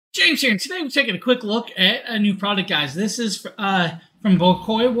James here, and today we're taking a quick look at a new product, guys. This is from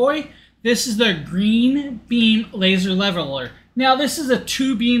BEKOYWOY. This is the green beam laser leveler. Now, this is a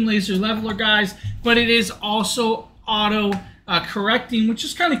 2-beam laser leveler, guys, but it is also auto correcting, which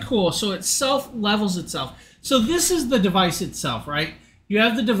is kind of cool. So it self-levels itself. So this is the device itself, right? You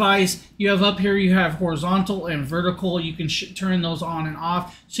have the device, you have up here, you have horizontal and vertical. You can turn those on and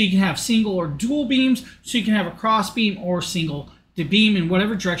off. So you can have single or dual beams. So you can have a cross beam or single to beam in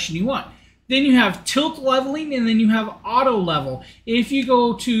whatever direction you want. Then you have tilt leveling, and then you have auto level. If you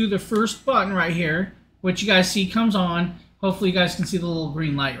go to the first button right here, which you guys see comes on, hopefully you guys can see the little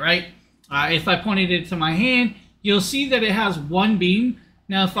green light, right? If I pointed it to my hand, you'll see that it has one beam.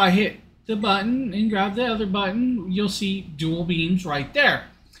 Now if I hit the button and grab the other button, you'll see dual beams right there.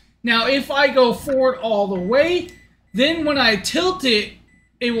 Now if I go forward all the way, then when I tilt it,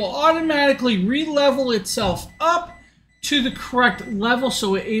 it will automatically re-level itself up to the correct level,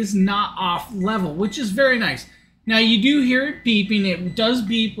 so it is not off level, which is very nice. Now you do hear it beeping. It does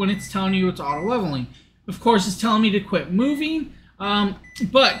beep when it's telling you it's auto leveling. Of course, it's telling me to quit moving.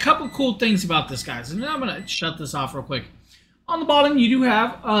 But a couple cool things about this, guys. And I'm gonna shut this off real quick. On the bottom, you do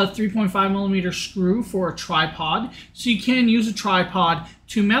have a 3.5mm screw for a tripod, so you can use a tripod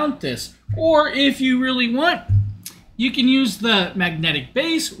to mount this. Or if you really want, you can use the magnetic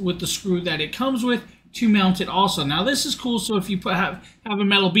base with the screw that it comes with to mount it also. Now this is cool, so if you have a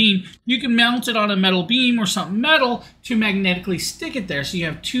metal beam, you can mount it on a metal beam or something metal to magnetically stick it there. So you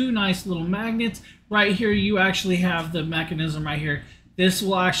have two nice little magnets. Right here you actually have the mechanism right here. This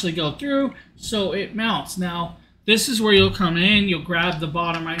will actually go through, so it mounts. Now this is where you'll come in, you'll grab the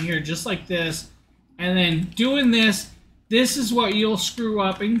bottom right here just like this, and then doing this, this is what you'll screw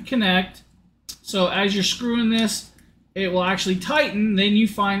up and connect. So as you're screwing this, it will actually tighten. Then you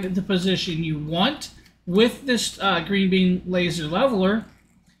find the position you want with this green beam laser leveler,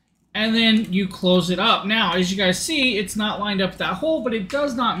 and then you close it up. Now, as you guys see, it's not lined up that hole, but it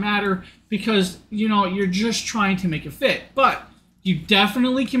does not matter because, you know, you're just trying to make it fit. But you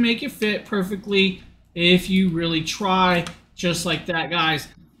definitely can make it fit perfectly if you really try, just like that, guys,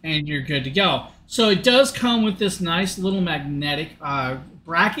 and you're good to go. So it does come with this nice little magnetic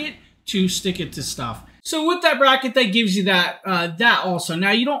bracket to stick it to stuff. So with that bracket, that gives you that also. Now,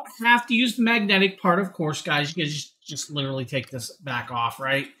 you don't have to use the magnetic part, of course, guys. You guys just literally take this back off,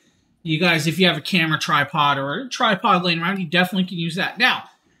 right? You guys, if you have a camera tripod or a tripod laying around, you definitely can use that. Now,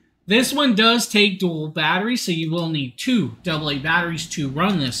 this one does take dual batteries, so you will need two AA batteries to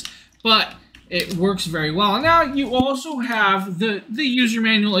run this. But it works very well. Now, you also have the user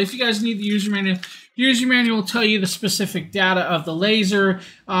manual. If you guys need the user manual will tell you the specific data of the laser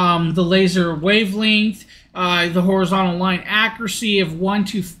wavelength, the horizontal line accuracy of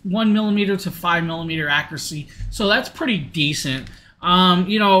 1mm to 5mm accuracy. So that's pretty decent.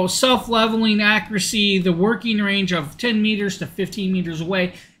 You know, self-leveling accuracy, the working range of 10 meters to 15 meters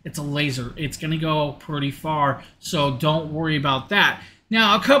away. It's a laser. It's going to go pretty far, so don't worry about that.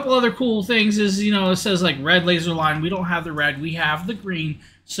 Now, a couple other cool things is, you know, it says like red laser line. We don't have the red. We have the green,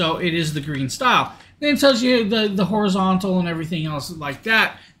 so it is the green style. Then it tells you the horizontal and everything else like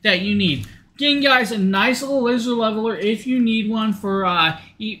that you need. Again, guys, a nice little laser leveler if you need one for,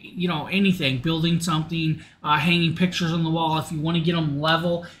 you know, anything. Building something, hanging pictures on the wall. If you want to get them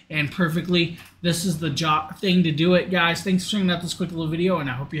level and perfectly, this is the thing to do it, guys. Thanks for checking out this quick little video, and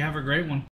I hope you have a great one.